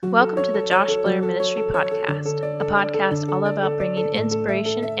Welcome to the Josh Blair Ministry Podcast, a podcast all about bringing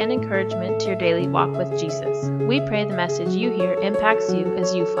inspiration and encouragement to your daily walk with Jesus. We pray the message you hear impacts you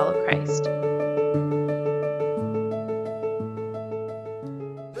as you follow Christ.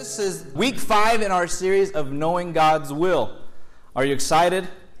 This is week 5 in our series of Knowing God's Will. Are you excited?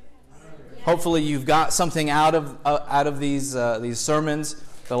 Hopefully you've got something out of these sermons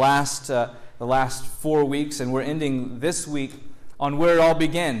the last 4 weeks, and we're ending this week on where it all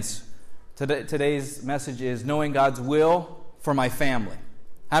begins. Today's message is Knowing God's Will for My Family.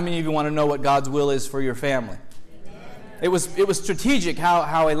 How many of you want to know what God's will is for your family? It was strategic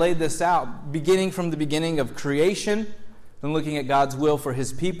how I laid this out, beginning from the beginning of creation, then looking at God's will for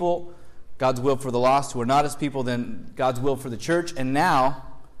His people, God's will for the lost who are not His people, then God's will for the church, and now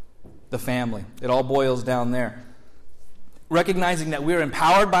the family. It all boils down there. Recognizing that we're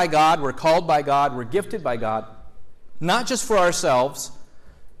empowered by God, we're called by God, we're gifted by God, not just for ourselves,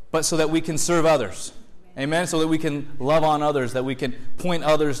 but so that we can serve others. Amen? So that we can love on others, that we can point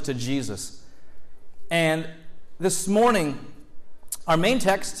others to Jesus. And this morning, our main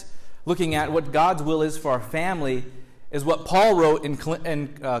text, looking at what God's will is for our family, is what Paul wrote in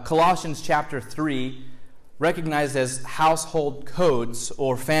Colossians chapter 3, recognized as household codes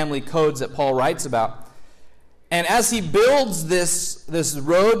or family codes that Paul writes about. And as he builds this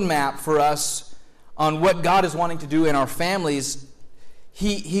roadmap for us on what God is wanting to do in our families,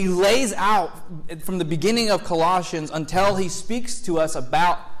 he lays out from the beginning of Colossians until he speaks to us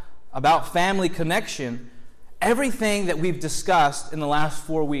about family connection, everything that we've discussed in the last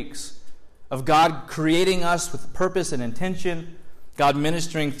 4 weeks of God creating us with purpose and intention, God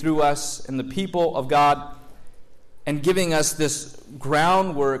ministering through us and the people of God, and giving us this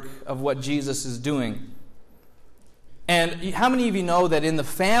groundwork of what Jesus is doing. And how many of you know that in the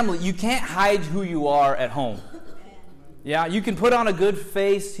family, you can't hide who you are at home? Yeah, you can put on a good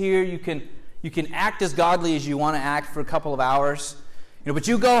face here. You can act as godly as you want to act for a couple of hours. But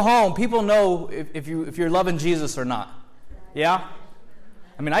you go home, people know if you're loving Jesus or not. Yeah?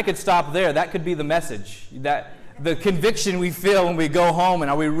 I mean, I could stop there. That could be the message. That the conviction we feel when we go home,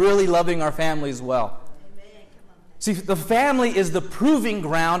 and are we really loving our families well? See, the family is the proving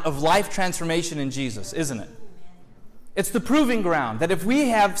ground of life transformation in Jesus, isn't it? It's the proving ground that if we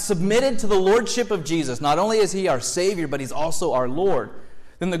have submitted to the lordship of Jesus, not only is He our Savior, but He's also our Lord,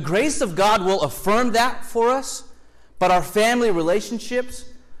 then the grace of God will affirm that for us, but our family relationships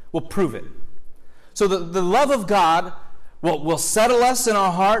will prove it. So the love of God will settle us in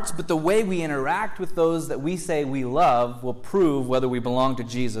our hearts, but the way we interact with those that we say we love will prove whether we belong to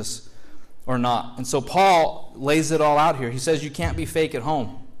Jesus or not. And so Paul lays it all out here. He says you can't be fake at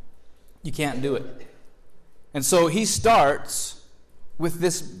home. You can't do it. And so he starts with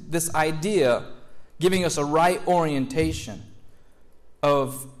this idea, giving us a right orientation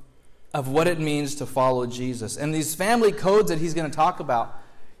of what it means to follow Jesus. And these family codes that he's going to talk about,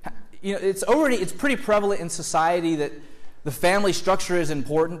 it's pretty prevalent in society that the family structure is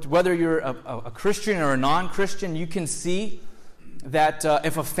important. Whether you're a Christian or a non-Christian, you can see that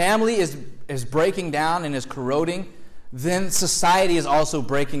if a family is breaking down and is corroding, then society is also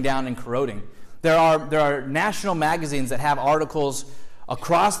breaking down and corroding. There are national magazines that have articles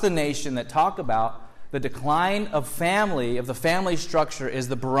across the nation that talk about the decline of the family structure is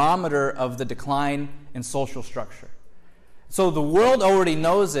the barometer of the decline in social structure. So the world already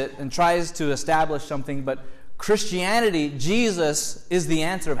knows it and tries to establish something, but Christianity, Jesus, is the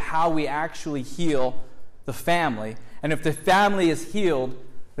answer of how we actually heal the family. And if the family is healed,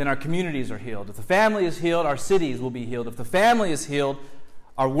 then our communities are healed. If the family is healed, our cities will be healed. If the family is healed,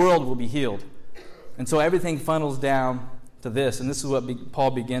 our world will be healed. And so everything funnels down to this, and this is what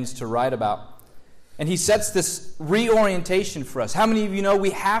Paul begins to write about. And he sets this reorientation for us. How many of you know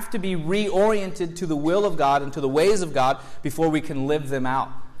we have to be reoriented to the will of God and to the ways of God before we can live them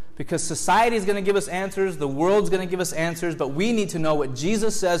out? Because society is going to give us answers, the world's going to give us answers, but we need to know what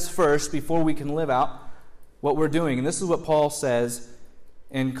Jesus says first before we can live out what we're doing. And this is what Paul says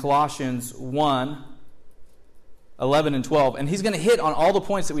in Colossians 1, 11 and 12. And he's going to hit on all the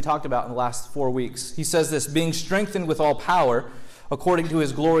points that we talked about in the last 4 weeks. He says this, being strengthened with all power according to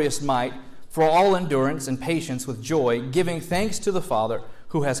His glorious might, for all endurance and patience with joy, giving thanks to the Father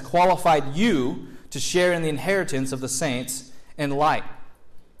who has qualified you to share in the inheritance of the saints in light.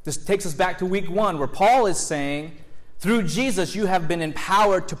 This takes us back to week 1, where Paul is saying, through Jesus you have been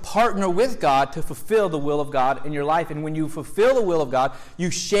empowered to partner with God to fulfill the will of God in your life. And when you fulfill the will of God, you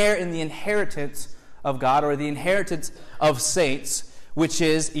share in the inheritance of God, or the inheritance of saints, which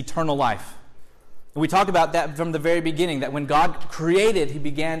is eternal life. And we talked about that from the very beginning, that when God created,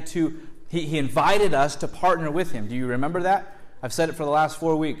 He invited us to partner with Him. Do you remember that? I've said it for the last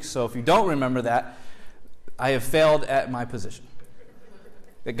 4 weeks, so if you don't remember that, I have failed at my position.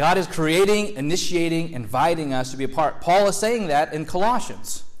 That God is creating, initiating, inviting us to be a part. Paul is saying that in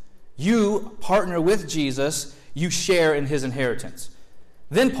Colossians. You partner with Jesus, you share in his inheritance.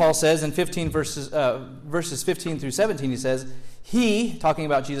 Then Paul says in verses 15 through 17, he says, he, talking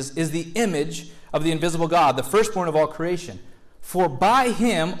about Jesus, is the image of the invisible God, the firstborn of all creation. For by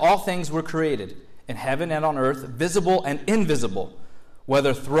him all things were created, in heaven and on earth, visible and invisible,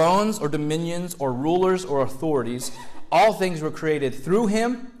 whether thrones or dominions or rulers or authorities, all things were created through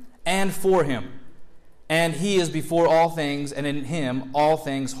him and for him. And he is before all things, and in him all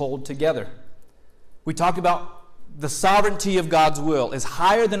things hold together. We talk about the sovereignty of God's will is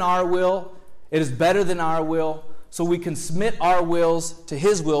higher than our will. It is better than our will. So we can submit our wills to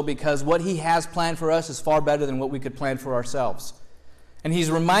his will because what he has planned for us is far better than what we could plan for ourselves. And he's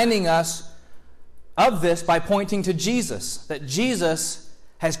reminding us of this by pointing to Jesus, that Jesus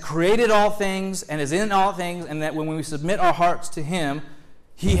has created all things and is in all things, and that when we submit our hearts to him,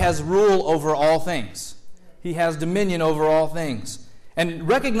 he has rule over all things. He has dominion over all things. And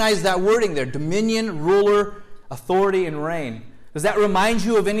recognize that wording there, dominion, ruler, authority, and reign. Does that remind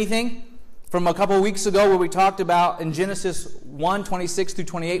you of anything from a couple of weeks ago where we talked about in Genesis 1:26 through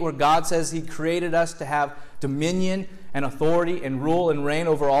 28, where God says he created us to have dominion and authority and rule and reign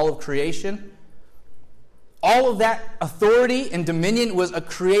over all of creation? All of that authority and dominion was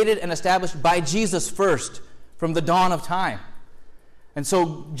created and established by Jesus first from the dawn of time. And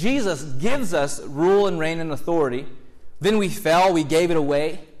so Jesus gives us rule and reign and authority. Then we fell, we gave it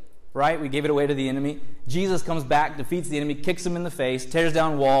away, right? We gave it away to the enemy. Jesus comes back, defeats the enemy, kicks him in the face, tears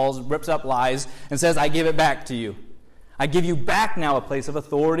down walls, rips up lies, and says, I give it back to you. I give you back now a place of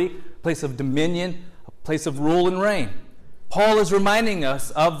authority, a place of dominion, a place of rule and reign. Paul is reminding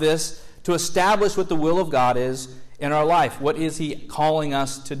us of this to establish what the will of God is in our life. What is he calling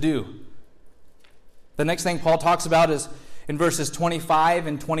us to do? The next thing Paul talks about is in verses 25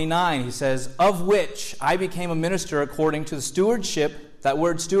 and 29. He says, of which I became a minister according to the stewardship. That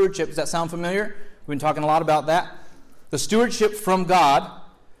word stewardship, does that sound familiar? We've been talking a lot about that. The stewardship from God,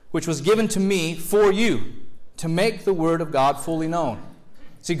 which was given to me for you, to make the word of God fully known.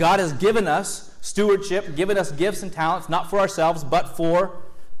 See, God has given us stewardship, given us gifts and talents, not for ourselves, but for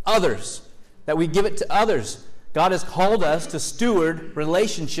others, that we give it to others. God has called us to steward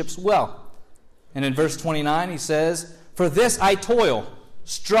relationships well. And in verse 29, he says, for this I toil,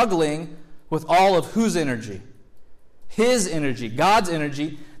 struggling with all of whose energy? His energy, God's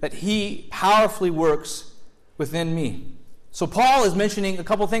energy, that he powerfully works within me. So Paul is mentioning a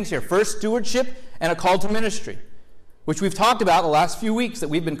couple things here. First, stewardship and a call to ministry, which we've talked about the last few weeks, that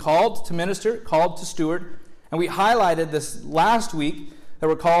we've been called to minister, called to steward. And we highlighted this last week that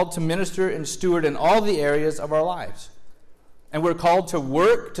we're called to minister and steward in all the areas of our lives. And we're called to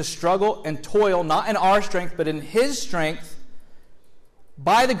work, to struggle, and toil, not in our strength, but in his strength,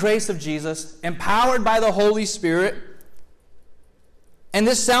 by the grace of Jesus, empowered by the Holy Spirit. And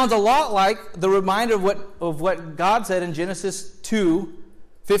this sounds a lot like the reminder of what God said in Genesis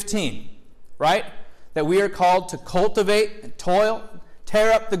 2:15, right? That we are called to cultivate and toil,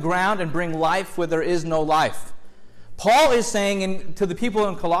 tear up the ground, and bring life where there is no life. Paul is saying to the people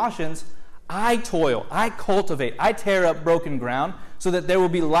in Colossians, I toil, I cultivate, I tear up broken ground so that there will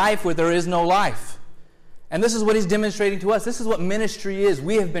be life where there is no life. And this is what he's demonstrating to us. This is what ministry is.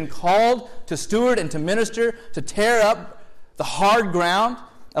 We have been called to steward and to minister, to tear up the hard ground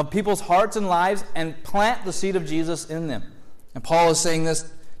of people's hearts and lives and plant the seed of Jesus in them. And Paul is saying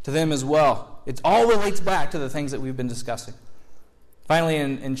this to them as well. It all relates back to the things that we've been discussing. Finally,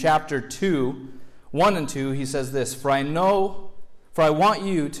 in chapter 2, 1 and 2, he says this, For I want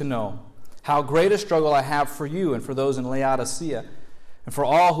you to know how great a struggle I have for you and for those in Laodicea, and for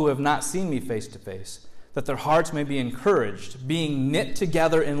all who have not seen me face to face, that their hearts may be encouraged, being knit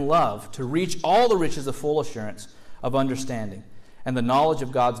together in love, to reach all the riches of full assurance of understanding, and the knowledge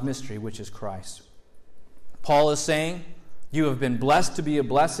of God's mystery, which is Christ. Paul is saying, you have been blessed to be a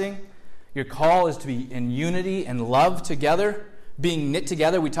blessing. Your call is to be in unity and love together, being knit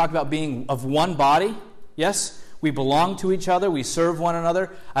together. We talk about being of one body. Yes? We belong to each other. We serve one another.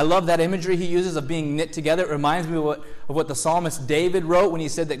 I love that imagery he uses of being knit together. It reminds me of what the psalmist David wrote when he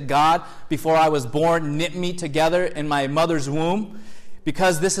said that God, before I was born, knit me together in my mother's womb.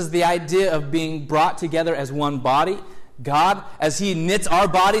 Because this is the idea of being brought together as one body. God, as he knits our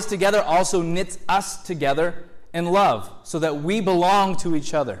bodies together, also knits us together in love so that we belong to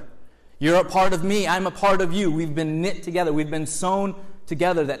each other. You're a part of me. I'm a part of you. We've been knit together. We've been sewn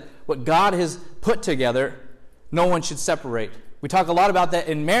together, that what God has put together, no one should separate. We talk a lot about that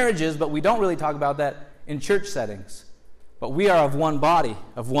in marriages, but we don't really talk about that in church settings. but we are of one body,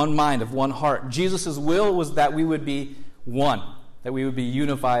 of one mind, of one heart. Jesus' will was that we would be one, that we would be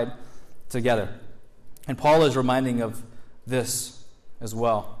unified together. And Paul is reminding of this as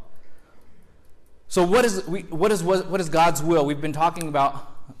well. So what is God's will? We've been talking about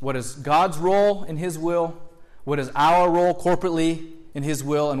what is God's role in his will, what is our role corporately in his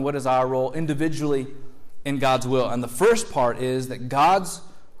will, and what is our role individually in God's will. And the first part is that God's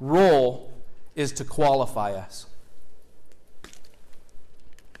role is to qualify us.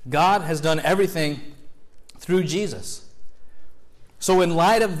 God has done everything through Jesus. So in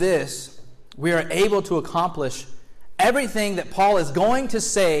light of this, we are able to accomplish everything that Paul is going to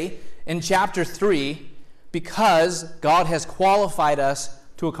say in chapter 3 because God has qualified us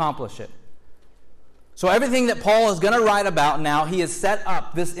to accomplish it. So everything that Paul is going to write about now, he has set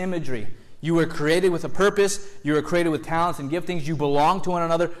up this imagery. You were created with a purpose. You were created with talents and giftings. You belong to one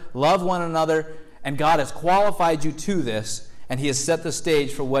another, love one another, and God has qualified you to this, and he has set the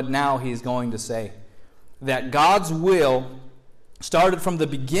stage for what now he's going to say. That God's will started from the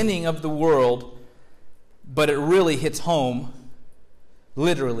beginning of the world, but it really hits home,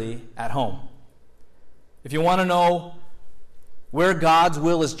 literally at home. If you want to know where God's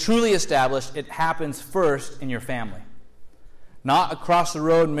will is truly established, it happens first in your family. Not across the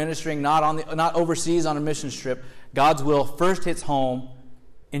road ministering, not overseas on a mission trip. God's will first hits home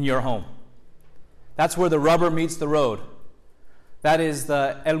in your home. That's where the rubber meets the road. That is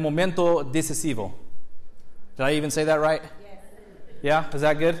the el momento decisivo. Did I even say that right? Yes. Yeah? Is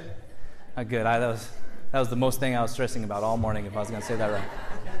that good? Good. That was the most thing I was stressing about all morning if I was going to say that right.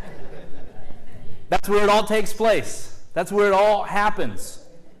 That's where it all takes place. That's where it all happens.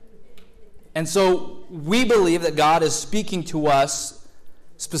 And so we believe that God is speaking to us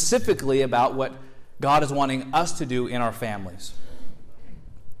specifically about what God is wanting us to do in our families.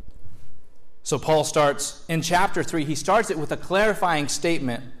 So Paul starts, in chapter 3, he starts it with a clarifying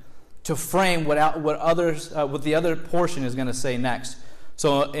statement to frame what the other portion is going to say next.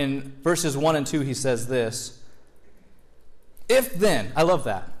 So in verses 1 and 2, he says this: If then, I love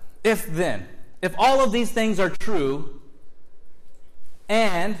that, if all of these things are true,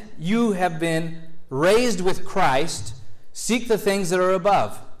 and you have been raised with Christ, seek the things that are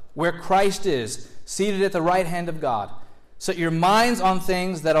above, where Christ is, seated at the right hand of God. Set your minds on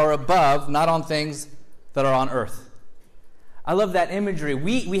things that are above, not on things that are on earth. I love that imagery.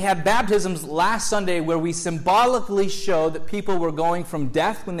 We had baptisms last Sunday where we symbolically showed that people were going from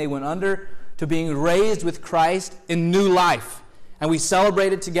death when they went under to being raised with Christ in new life. And we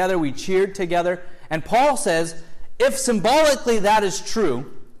celebrated together, we cheered together. And Paul says, if symbolically that is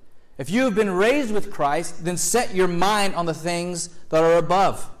true, if you have been raised with Christ, then set your mind on the things that are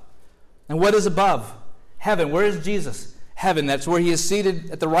above. And what is above? Heaven. Where is Jesus? Heaven. That's where he is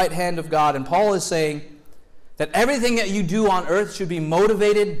seated at the right hand of God. And Paul is saying that everything that you do on earth should be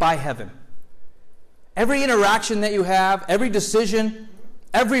motivated by heaven. Every interaction that you have, every decision,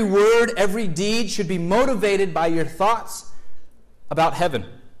 every word, every deed should be motivated by your thoughts about heaven.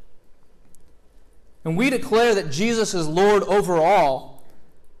 When we declare that Jesus is Lord over all,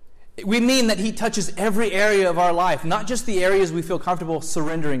 we mean that he touches every area of our life, not just the areas we feel comfortable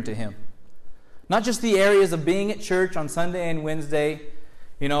surrendering to him. Not just the areas of being at church on Sunday and Wednesday,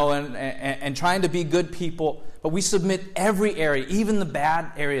 and trying to be good people, but we submit every area, even the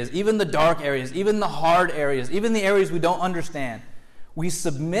bad areas, even the dark areas, even the hard areas, even the areas we don't understand. We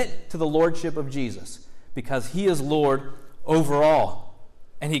submit to the lordship of Jesus because he is Lord over all.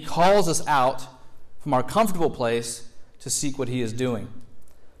 And he calls us out from our comfortable place to seek what he is doing.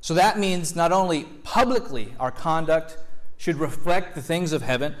 So that means not only publicly our conduct should reflect the things of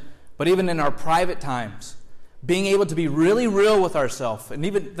heaven, but even in our private times, being able to be really real with ourselves, and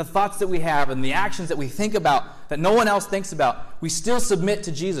even the thoughts that we have and the actions that we think about that no one else thinks about, we still submit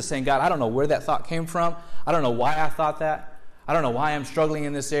to Jesus, saying, God, I don't know where that thought came from. I don't know why I thought that. I don't know why I'm struggling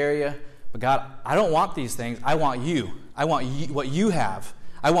in this area. But God, I don't want these things. I want you. I want what you have.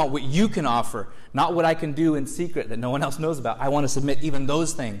 I want what you can offer, not what I can do in secret that no one else knows about. I want to submit even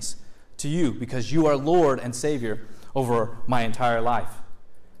those things to you because you are Lord and Savior over my entire life.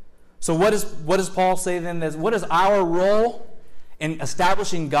 So what does Paul say then? What is our role in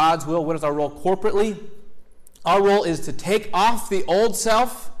establishing God's will? What is our role corporately? Our role is to take off the old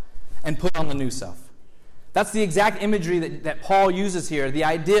self and put on the new self. That's the exact imagery that Paul uses here, the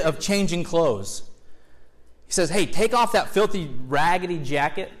idea of changing clothes. He says, hey, take off that filthy, raggedy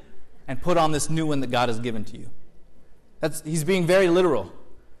jacket and put on this new one that God has given to you. He's being very literal.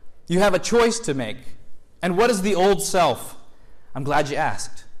 You have a choice to make. And what is the old self? I'm glad you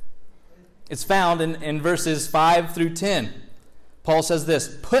asked. It's found in verses 5 through 10. Paul says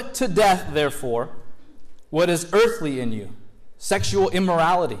this: Put to death, therefore, what is earthly in you, sexual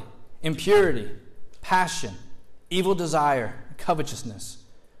immorality, impurity, passion, evil desire, covetousness,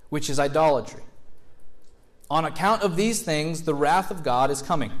 which is idolatry. On account of these things, the wrath of God is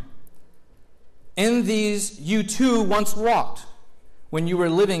coming. In these you too once walked, when you were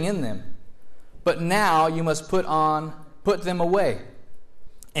living in them. But now you must put them away.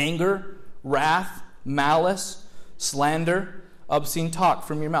 Anger, wrath, malice, slander, obscene talk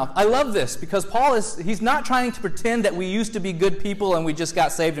from your mouth. I love this because Paul he's not trying to pretend that we used to be good people and we just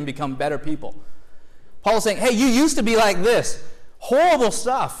got saved and become better people. Paul is saying, hey, you used to be like this. Horrible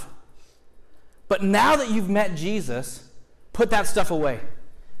stuff. But now that you've met Jesus, put that stuff away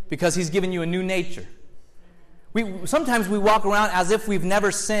because he's given you a new nature. Sometimes we walk around as if we've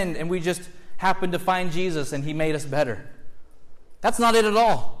never sinned and we just happened to find Jesus and he made us better. That's not it at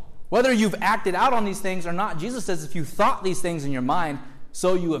all. Whether you've acted out on these things or not, Jesus says if you thought these things in your mind,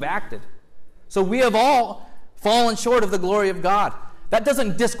 so you have acted. So we have all fallen short of the glory of God. That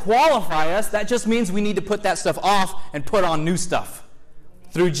doesn't disqualify us. That just means we need to put that stuff off and put on new stuff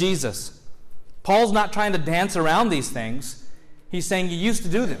through Jesus. Paul's not trying to dance around these things. He's saying you used to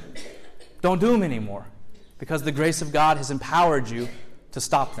do them. Don't do them anymore because the grace of God has empowered you to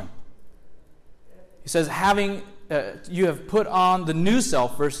stop them. He says, you have put on the new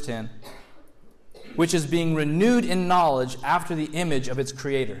self, verse 10, which is being renewed in knowledge after the image of its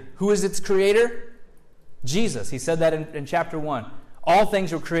creator. Who is its creator? Jesus. He said that in chapter 1. All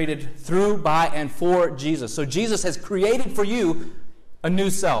things were created through, by, and for Jesus. So Jesus has created for you a new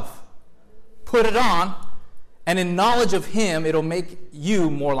self. Put it on, and in knowledge of him, it'll make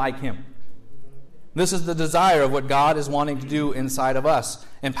you more like him. This is the desire of what God is wanting to do inside of us,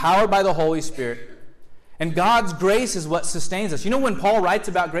 empowered by the Holy Spirit. And God's grace is what sustains us. You know, when Paul writes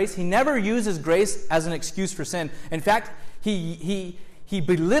about grace, he never uses grace as an excuse for sin. In fact, he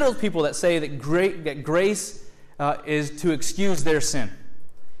belittles people that say that grace is to excuse their sin.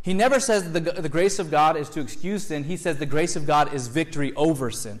 He never says the grace of God is to excuse sin. He says the grace of God is victory over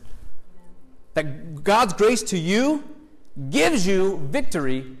sin. That God's grace to you gives you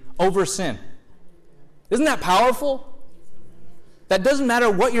victory over sin. Isn't that powerful? That doesn't matter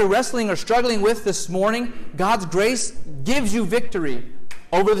what you're wrestling or struggling with this morning. God's grace gives you victory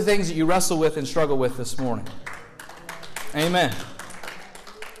over the things that you wrestle with and struggle with this morning. Amen.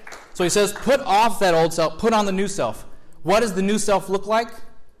 So he says, put off that old self, put on the new self. What does the new self look like?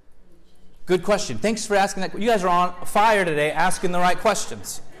 Good question. Thanks for asking that. You guys are on fire today asking the right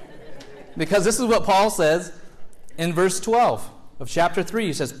questions. Because this is what Paul says in verse 12 of chapter 3.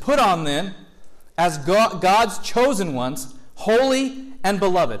 He says, put on then, as God's chosen ones, holy and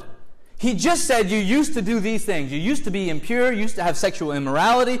beloved. He just said you used to do these things. You used to be impure. You used to have sexual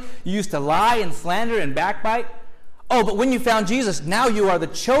immorality. You used to lie and slander and backbite. Oh, but when you found Jesus, now you are the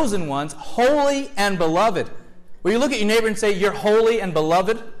chosen ones, holy and beloved. Will you look at your neighbor and say, you're holy and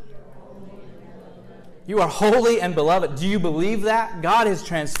beloved? You are holy and beloved. Do you believe that? God has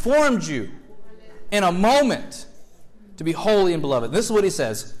transformed you in a moment to be holy and beloved. This is what he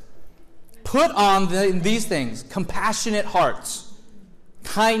says. Put on these things, compassionate hearts,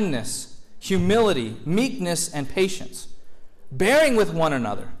 kindness, humility, meekness, and patience, bearing with one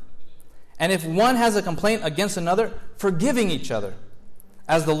another. And if one has a complaint against another, forgiving each other,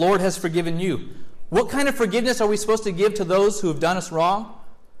 as the Lord has forgiven you. What kind of forgiveness are we supposed to give to those who have done us wrong?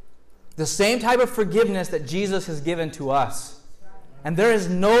 The same type of forgiveness that Jesus has given to us. And there is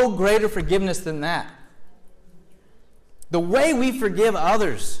no greater forgiveness than that. The way we forgive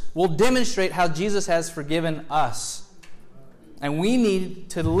others will demonstrate how Jesus has forgiven us. And we need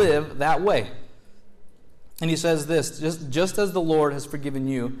to live that way. And he says this, just as the Lord has forgiven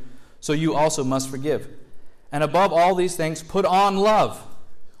you, so you also must forgive. And above all these things, put on love,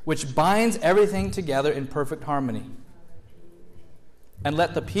 which binds everything together in perfect harmony. And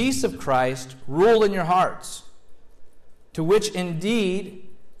let the peace of Christ rule in your hearts, to which indeed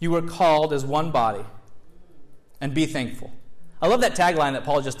you were called as one body. And be thankful. I love that tagline that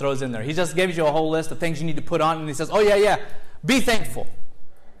Paul just throws in there. He just gives you a whole list of things you need to put on, and he says, oh yeah, be thankful.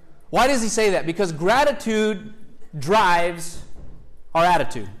 Why does he say that? Because gratitude drives our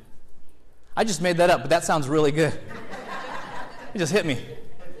attitude. I just made that up, but that sounds really good. It just hit me.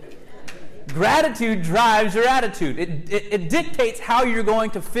 Gratitude drives your attitude. It dictates how you're going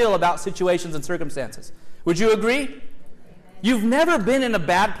to feel about situations and circumstances. Would you agree? You've never been in a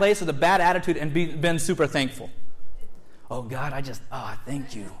bad place with a bad attitude and been super thankful. Oh, God, I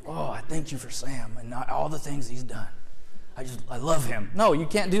thank you. Oh, I thank you for Sam and all the things he's done. I love him. No, you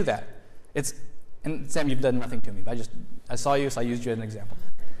can't do that. And Sam, you've done nothing to me. I saw you, so I used you as an example.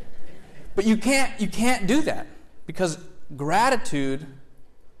 But you can't do that because gratitude, I'm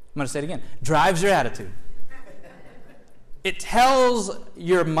going to say it again, drives your attitude. it tells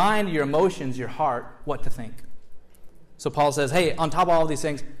your mind, your emotions, your heart what to think. So Paul says, hey, on top of all of these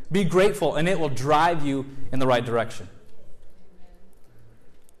things, be grateful, and it will drive you in the right direction.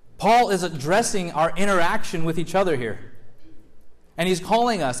 Paul is addressing our interaction with each other here. And he's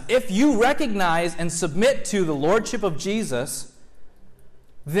calling us, if you recognize and submit to the lordship of Jesus,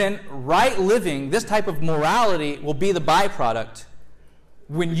 then right living, this type of morality, will be the byproduct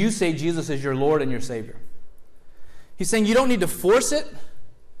when you say Jesus is your Lord and your Savior. He's saying you don't need to force it,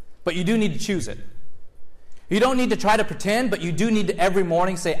 but you do need to choose it. You don't need to try to pretend, but you do need to every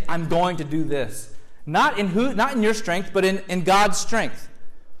morning say, I'm going to do this. Not in your strength, but in God's strength.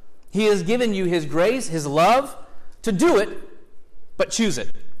 He has given you His grace, His love to do it, but choose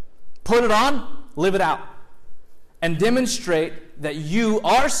it. Put it on, live it out. And demonstrate that you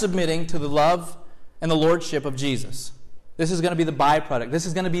are submitting to the love and the lordship of Jesus. This is going to be the byproduct. This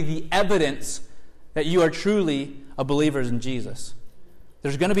is going to be the evidence that you are truly a believer in Jesus.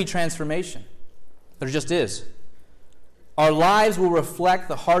 There's going to be transformation. There just is. Our lives will reflect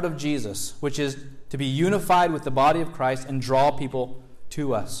the heart of Jesus, which is to be unified with the body of Christ and draw people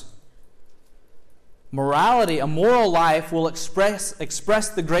to us. Morality, a moral life, will express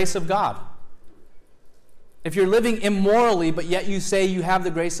the grace of God. If you're living immorally, but yet you say you have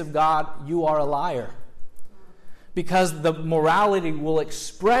the grace of God, you are a liar. Because the morality will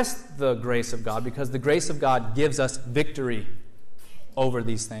express the grace of God, because the grace of God gives us victory over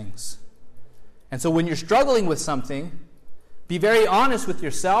these things. And so when you're struggling with something, be very honest with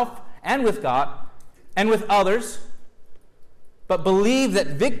yourself and with God and with others, but believe that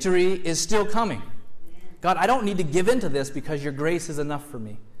victory is still coming. God, I don't need to give into this because your grace is enough for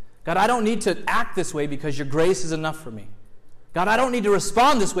me. God, I don't need to act this way because your grace is enough for me. God, I don't need to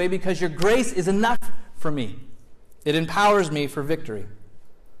respond this way because your grace is enough for me. It empowers me for victory.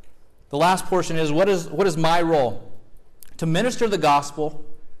 The last portion is, what is my role? To minister the gospel,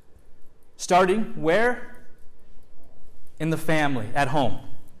 starting where? In the family, at home.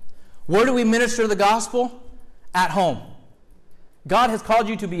 Where do we minister the gospel? At home. God has called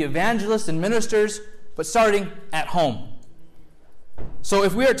you to be evangelists and ministers, but starting at home. So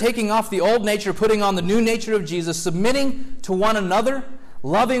if we are taking off the old nature, putting on the new nature of Jesus, submitting to one another,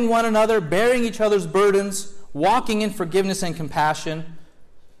 loving one another, bearing each other's burdens, walking in forgiveness and compassion,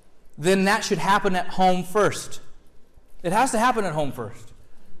 then that should happen at home first. It has to happen at home first.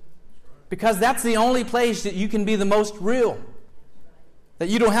 Because that's the only place that you can be the most real. That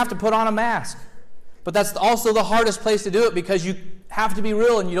you don't have to put on a mask. But that's also the hardest place to do it, because you have to be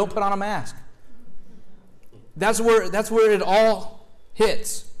real and you don't put on a mask. That's where it all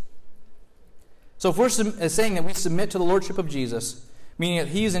hits. So if we're saying that we submit to the lordship of Jesus, meaning that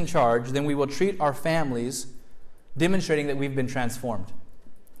He's in charge, then we will treat our families demonstrating that we've been transformed.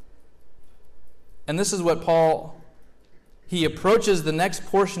 And this is what Paul, he approaches the next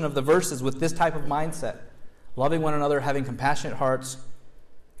portion of the verses with this type of mindset. Loving one another, having compassionate hearts.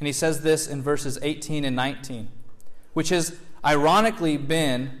 And he says this in verses 18 and 19, which has ironically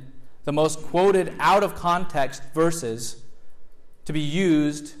been the most quoted out of context verses to be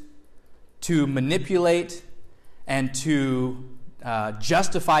used to manipulate and to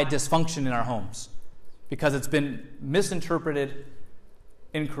justify dysfunction in our homes, because it's been misinterpreted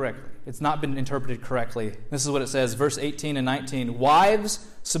incorrectly. It's not been interpreted correctly. This is what it says, verse 18 and 19. Wives,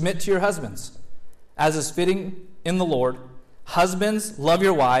 submit to your husbands, as is fitting in the Lord. Husbands, love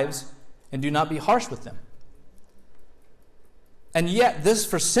your wives, and do not be harsh with them. And yet, this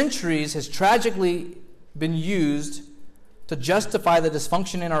for centuries has tragically been used to justify the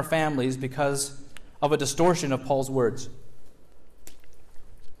dysfunction in our families because of a distortion of Paul's words.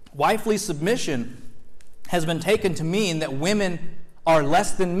 Wifely submission has been taken to mean that women are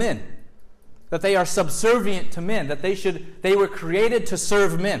less than men, that they are subservient to men, that they were created to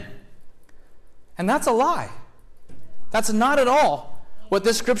serve men. And that's a lie. That's not at all what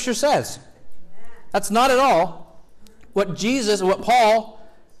this scripture says. That's not at all what Paul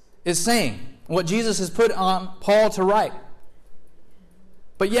is saying, what Jesus has put on Paul to write.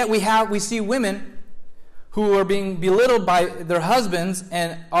 But yet we see women who are being belittled by their husbands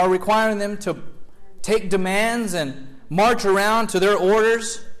and are requiring them to take demands and march around to their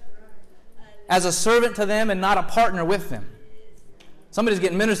orders as a servant to them and not a partner with them. Somebody's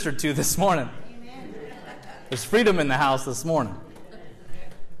getting ministered to this morning. There's freedom in the house this morning.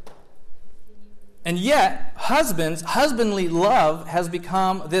 And yet, husbandly love has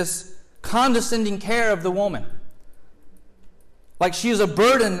become this condescending care of the woman. Like she is a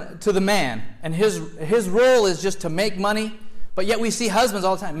burden to the man, and his role is just to make money. But yet we see husbands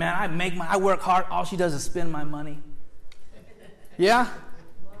all the time, man, I work hard, all she does is spend my money. Yeah?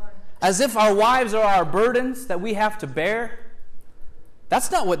 as if our wives are our burdens that we have to bear.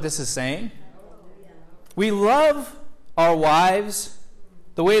 That's not what this is saying. We love our wives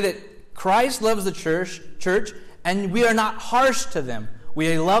the way that Christ loves the church, and we are not harsh to them.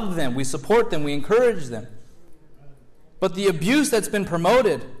 We love them, we support them, we encourage them. But the abuse that's been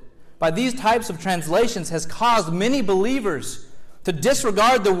promoted by these types of translations has caused many believers to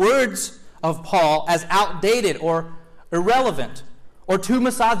disregard the words of Paul as outdated or irrelevant or too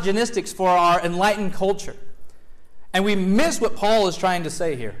misogynistic for our enlightened culture. And we miss what Paul is trying to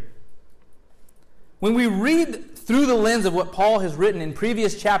say here. When we read through the lens of what Paul has written in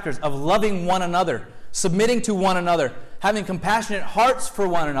previous chapters of loving one another, submitting to one another, having compassionate hearts for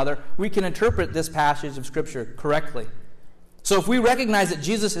one another, we can interpret this passage of Scripture correctly. So if we recognize that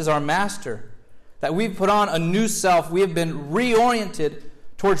Jesus is our master, that we've put on a new self, we have been reoriented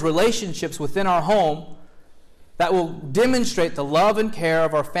towards relationships within our home that will demonstrate the love and care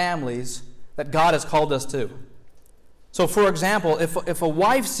of our families that God has called us to. So, for example, if a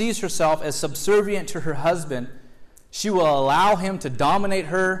wife sees herself as subservient to her husband, she will allow him to dominate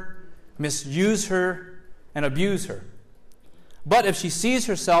her, misuse her, and abuse her. But if she sees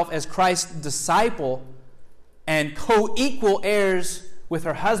herself as Christ's disciple and co-equal heirs with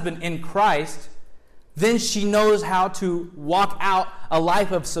her husband in Christ, then she knows how to walk out a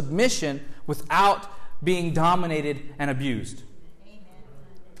life of submission without being dominated and abused.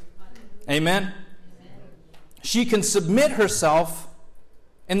 Amen? She can submit herself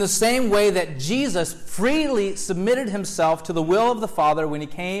in the same way that Jesus freely submitted himself to the will of the Father when he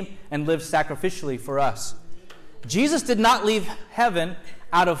came and lived sacrificially for us. Jesus did not leave heaven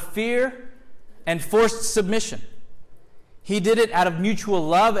out of fear and forced submission. He did it out of mutual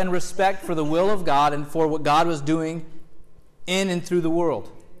love and respect for the will of God and for what God was doing in and through the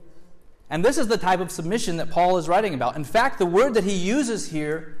world. And this is the type of submission that Paul is writing about. In fact, the word that he uses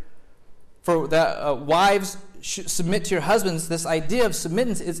here for the wives submit to your husbands, this idea of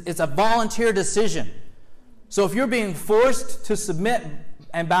submittance is a volunteer decision. So if you're being forced to submit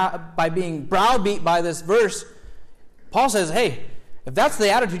and by being browbeat by this verse, Paul says, hey, if that's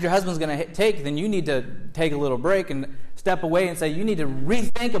the attitude your husband's going to take, then you need to take a little break and step away and say, you need to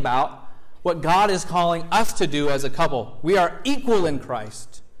rethink about what God is calling us to do as a couple. We are equal in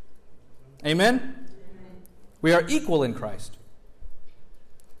Christ. Amen? We are equal in Christ.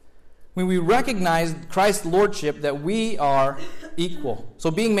 When we recognize Christ's lordship, that we are equal. So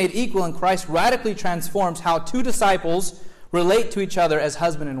being made equal in Christ radically transforms how two disciples relate to each other as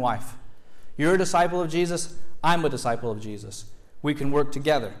husband and wife. You're a disciple of Jesus. I'm a disciple of Jesus. We can work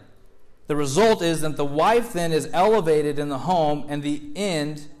together. The result is that the wife then is elevated in the home and the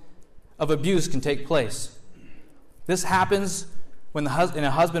end of abuse can take place. This happens when in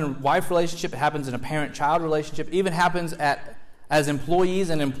a husband and wife relationship. It happens in a parent-child relationship. It even happens as employees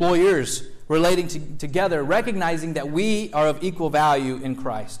and employers relating together, recognizing that we are of equal value in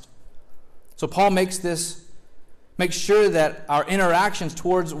Christ. So Paul makes sure that our interactions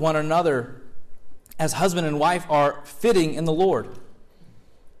towards one another as husband and wife are fitting in the Lord.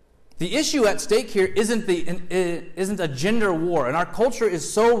 The issue at stake here isn't a gender war, and our culture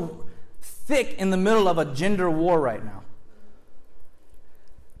is so thick in the middle of a gender war right now.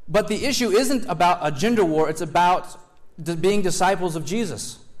 But the issue isn't about a gender war, it's about being disciples of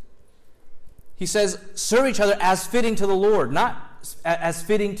Jesus. He says, serve each other as fitting to the Lord, not as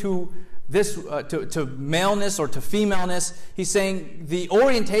fitting to this to maleness or to femaleness. He's saying the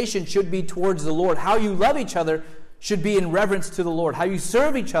orientation should be towards the Lord. How you love each other should be in reverence to the Lord. How you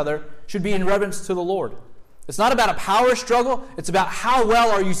serve each other should be in reverence to the Lord. It's not about a power struggle. It's about how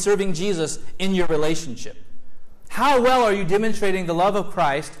well are you serving Jesus in your relationship. How well are you demonstrating the love of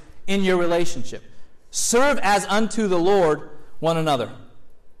Christ in your relationship? Serve as unto the Lord one another.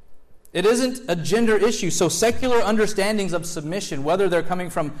 It isn't a gender issue. So secular understandings of submission, whether they're coming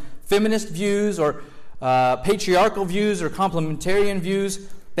from feminist views or patriarchal views or complementarian views,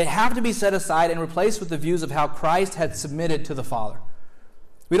 they have to be set aside and replaced with the views of how Christ had submitted to the Father.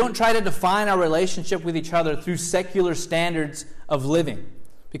 We don't try to define our relationship with each other through secular standards of living,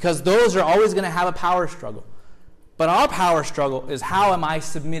 because those are always going to have a power struggle. But our power struggle is, how am I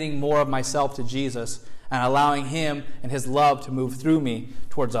submitting more of myself to Jesus and allowing Him and His love to move through me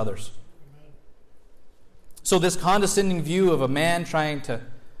towards others? So this condescending view of a man trying to,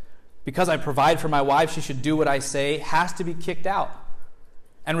 because I provide for my wife, she should do what I say, has to be kicked out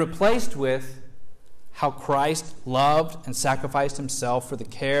and replaced with how Christ loved and sacrificed Himself for the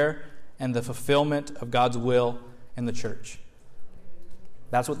care and the fulfillment of God's will in the church.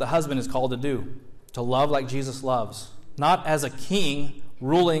 That's what the husband is called to do, to love like Jesus loves. Not as a king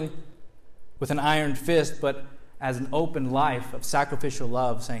ruling with an iron fist, but as an open life of sacrificial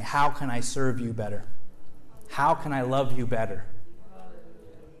love, saying, how can I serve you better? How can I love you better?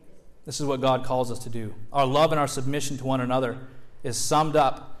 This is what God calls us to do. Our love and our submission to one another is summed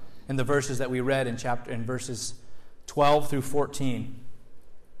up in the verses that we read in verses 12 through 14.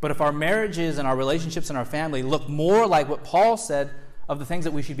 But if our marriages and our relationships and our family look more like what Paul said of the things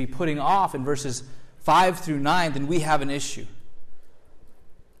that we should be putting off in verses 5 through 9, then we have an issue.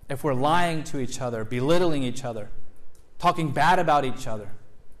 If we're lying to each other, belittling each other, talking bad about each other,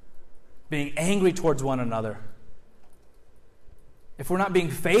 being angry towards one another, if we're not being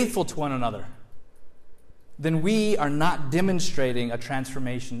faithful to one another, then we are not demonstrating a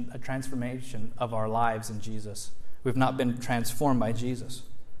transformation of our lives in Jesus. We've not been transformed by Jesus.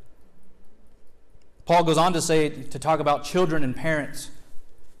 Paul goes on to talk about children and parents.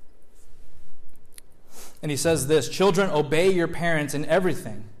 And he says this, children, obey your parents in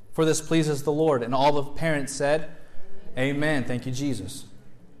everything, for this pleases the Lord. And all the parents said, Amen. Thank you, Jesus.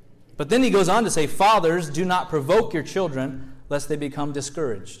 But then he goes on to say, fathers, do not provoke your children, lest they become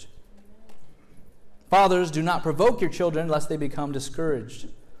discouraged. Fathers, do not provoke your children, lest they become discouraged.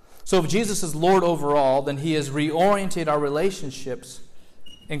 So if Jesus is Lord over all, then he has reoriented our relationships,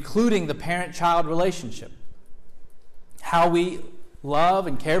 including the parent-child relationship. How we love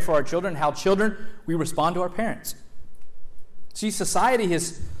and care for our children, how children, we respond to our parents. See, society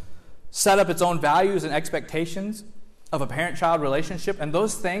has set up its own values and expectations of a parent-child relationship, and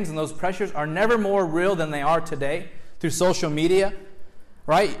those things and those pressures are never more real than they are today through social media,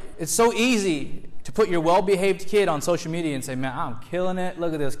 right? It's so easy to put your well-behaved kid on social media and say, man, I'm killing it.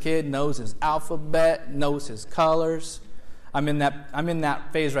 Look at this kid, knows his alphabet, knows his colors. I'm in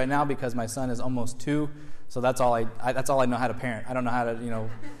that phase right now because my son is almost 2, so that's all I know how to parent. I don't know how to,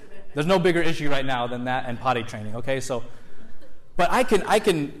 there's no bigger issue right now than that and potty training, okay? So, but I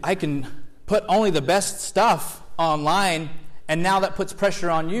can put only the best stuff online, and now that puts pressure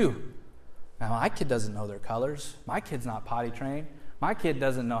on you. Now, my kid doesn't know their colors. My kid's not potty trained. My kid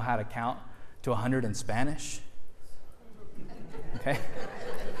doesn't know how to count to 100 in Spanish. Okay?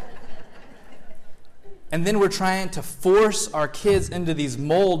 And then we're trying to force our kids into these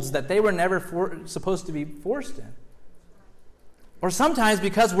molds that they were never supposed to be forced in. Or sometimes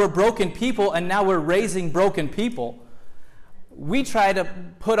because we're broken people and now we're raising broken people, we try to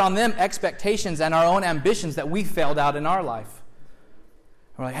put on them expectations and our own ambitions that we failed out in our life.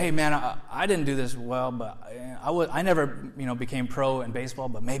 We're like, hey man, I didn't do this well, but I never became pro in baseball,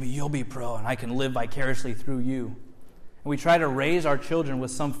 but maybe you'll be pro and I can live vicariously through you. And we try to raise our children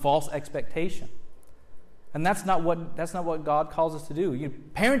with some false expectation. And that's not what God calls us to do.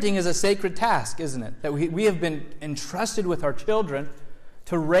 Parenting is a sacred task, isn't it? That we have been entrusted with our children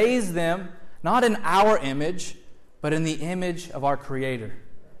to raise them not in our image, but in the image of our Creator.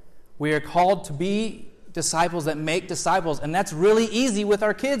 We are called to be disciples that make disciples, and that's really easy with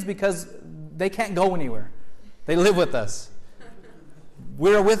our kids because they can't go anywhere. They live with us.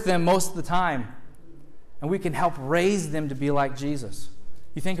 We're with them most of the time, and we can help raise them to be like Jesus.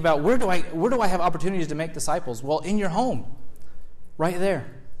 You think about, where do I have opportunities to make disciples? Well, in your home, right there.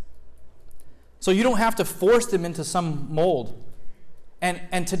 So you don't have to force them into some mold.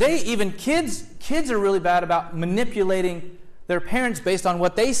 And today, even kids are really bad about manipulating their parents based on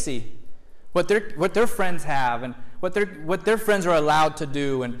what they see, what their friends have, and what their friends are allowed to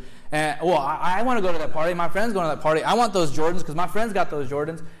do. And I want to go to that party. My friend's going to that party. I want those Jordans because my friend's got those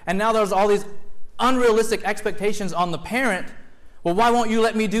Jordans. And now there's all these unrealistic expectations on the parent. Well, why won't you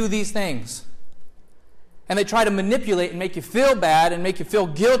let me do these things? And they try to manipulate and make you feel bad and make you feel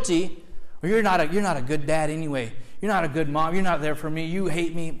guilty. Well, you're not a good dad anyway. You're not a good mom. You're not there for me. You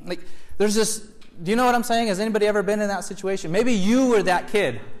hate me. Like, there's this. Do you know what I'm saying? Has anybody ever been in that situation? Maybe you were that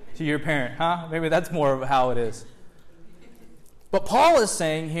kid to your parent, huh? Maybe that's more of how it is. But Paul is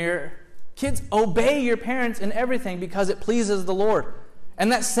saying here, kids, obey your parents in everything because it pleases the Lord.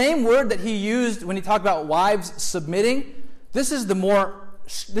 And that same word that he used when he talked about wives submitting, this is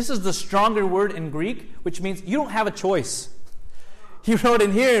the stronger word in Greek, which means you don't have a choice. He wrote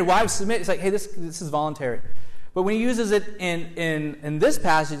in here, wives submit. It's like, hey, this is voluntary. But when he uses it in this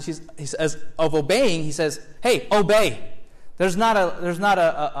passage, he says of obeying, he says, hey, obey. There's not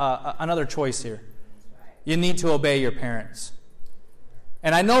another choice here. You need to obey your parents.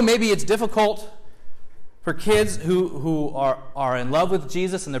 And I know maybe it's difficult for kids who are in love with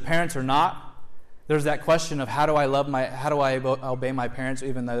Jesus and their parents are not. There's that question of how do I obey my parents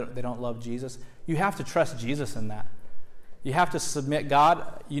even though they don't love Jesus? You have to trust Jesus in that. You have to submit.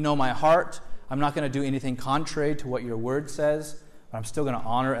 God, you know my heart. I'm not going to do anything contrary to what your word says, but I'm still going to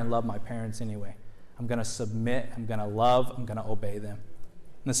honor and love my parents anyway. I'm going to submit. I'm going to love. I'm going to obey them.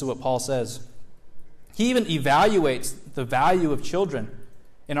 And this is what Paul says. He even evaluates the value of children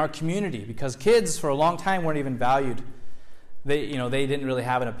in our community, because kids for a long time weren't even valued. They didn't really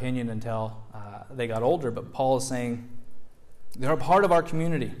have an opinion until they got older. But Paul is saying they're a part of our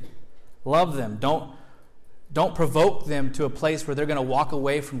community. Love them. Don't provoke them to a place where they're going to walk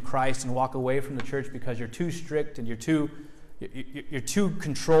away from Christ and walk away from the church because you're too strict and you're too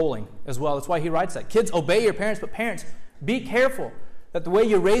controlling as well. That's why he writes that. Kids, obey your parents, but parents, be careful that the way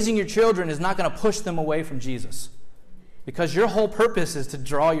you're raising your children is not going to push them away from Jesus. Because your whole purpose is to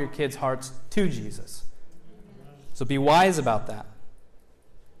draw your kids' hearts to Jesus. So be wise about that.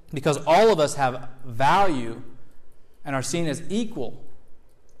 Because all of us have value and are seen as equal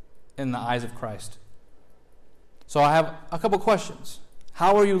in the eyes of Christ. So I have a couple questions.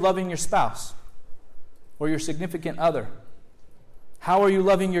 How are you loving your spouse or your significant other? How are you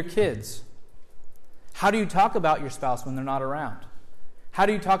loving your kids? How do you talk about your spouse when they're not around? How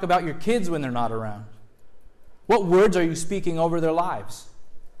do you talk about your kids when they're not around? What words are you speaking over their lives?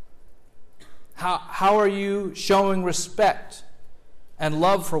 How are you showing respect and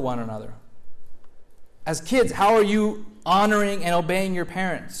love for one another? As kids, how are you honoring and obeying your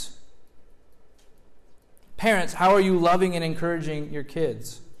parents? Parents, how are you loving and encouraging your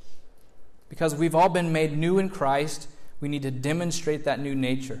kids? Because we've all been made new in Christ, we need to demonstrate that new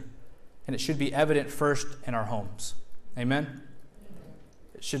nature. And it should be evident first in our homes. Amen?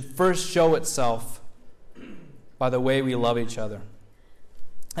 It should first show itself by the way we love each other.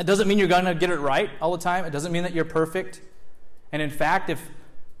 That doesn't mean you're going to get it right all the time. It doesn't mean that you're perfect. And in fact,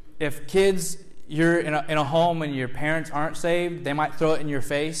 if kids, you're in a home and your parents aren't saved, they might throw it in your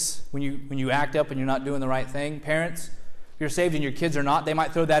face when you act up and you're not doing the right thing. Parents, if you're saved and your kids are not, they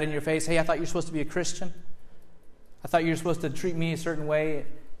might throw that in your face. Hey, I thought you were supposed to be a Christian. I thought you were supposed to treat me a certain way.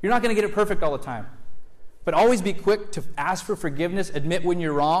 You're not going to get it perfect all the time. But always be quick to ask for forgiveness, admit when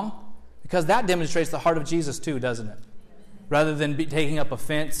you're wrong, because that demonstrates the heart of Jesus too, doesn't it? Rather than taking up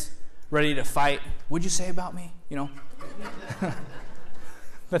offense, ready to fight. What'd you say about me?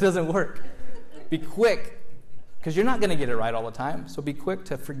 That doesn't work. Be quick, because you're not going to get it right all the time. So be quick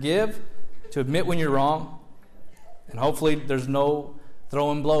to forgive, to admit when you're wrong, and hopefully there's no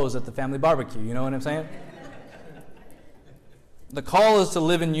throwing blows at the family barbecue. You know what I'm saying? The call is to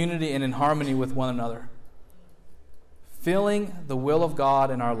live in unity and in harmony with one another, feeling the will of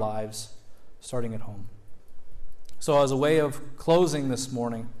God in our lives, starting at home. So as a way of closing this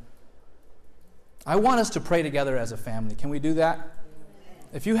morning, I want us to pray together as a family. Can we do that?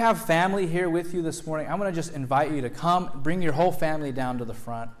 If you have family here with you this morning, I'm going to just invite you to come, bring your whole family down to the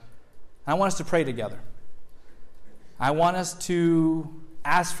front. I want us to pray together. I want us to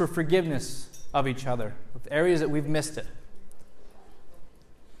ask for forgiveness of each other, with areas that we've missed it.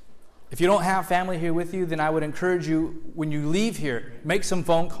 If you don't have family here with you, then I would encourage you, when you leave here, make some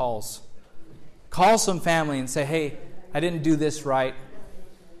phone calls. Call some family and say, hey, I didn't do this right.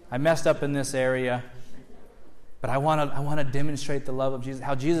 I messed up in this area. But I want to demonstrate the love of Jesus,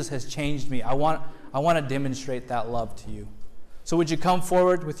 how Jesus has changed me. I want to demonstrate that love to you. So would you come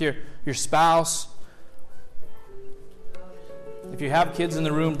forward with your spouse? If you have kids in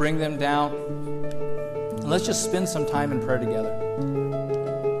the room, bring them down. And let's just spend some time in prayer together.